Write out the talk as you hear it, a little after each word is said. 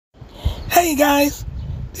Hey guys,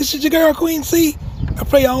 this is your girl Queen C. I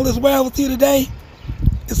pray all is well with you today.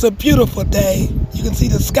 It's a beautiful day. You can see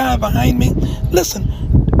the sky behind me. Listen,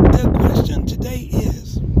 the question today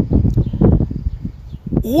is,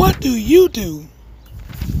 what do you do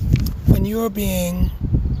when you're being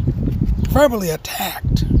verbally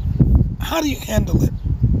attacked? How do you handle it?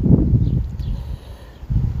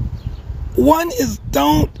 One is,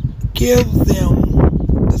 don't give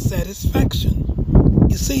them the satisfaction.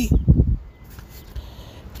 You see,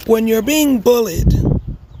 when you're being bullied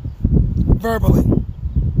verbally,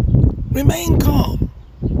 remain calm,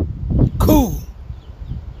 cool,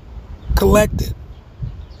 collected,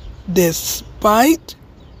 despite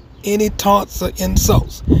any taunts or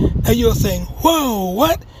insults. Now you're saying, whoa,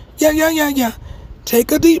 what? Yeah.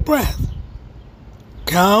 Take a deep breath.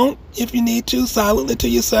 Count, if you need to, silently to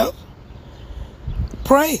yourself.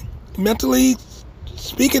 Pray, mentally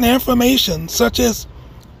speaking affirmations such as,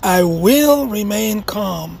 I will remain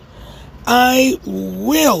calm. I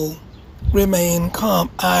will remain calm.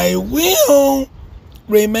 I will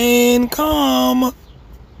remain calm.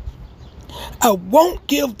 I won't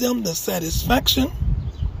give them the satisfaction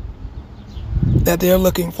that they're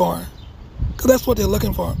looking for. Because that's what they're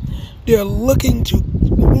looking for. They're looking to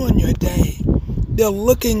ruin your day. They're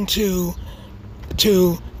looking to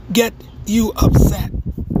get you upset.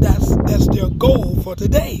 That's their goal for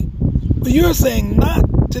today. But you're saying, not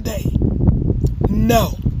today.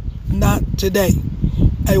 No, not today.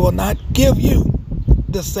 I will not give you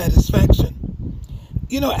the satisfaction.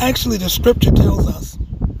 You know, actually the scripture tells us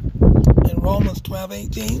in Romans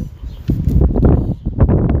 12:18,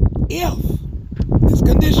 if, it's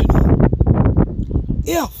conditional,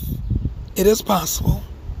 if it is possible,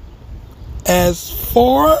 as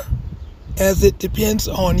far as it depends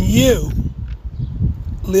on you,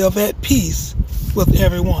 live at peace with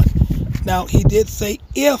everyone. Now, he did say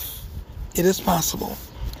if it is possible.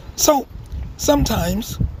 So,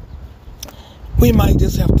 sometimes we might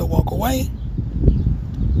just have to walk away.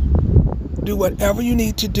 Do whatever you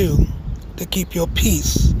need to do to keep your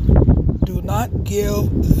peace. Do not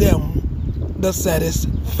give them the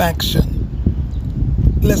satisfaction.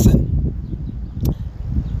 Listen,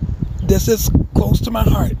 this is close to my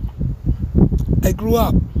heart. I grew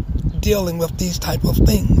up dealing with these type of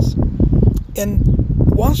things. And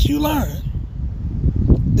once you learn,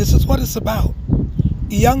 this is what it's about.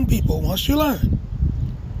 Young people, once you learn,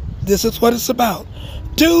 this is what it's about.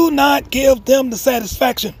 Do not give them the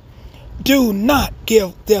satisfaction. Do not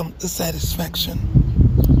give them the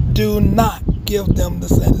satisfaction. Do not give them the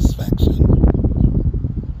satisfaction.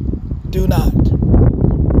 Do not.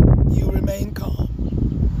 You remain calm.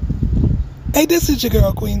 Hey, this is your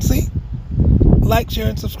girl Queen C. Like, share,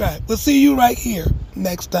 and subscribe. We'll see you right here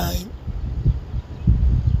next time.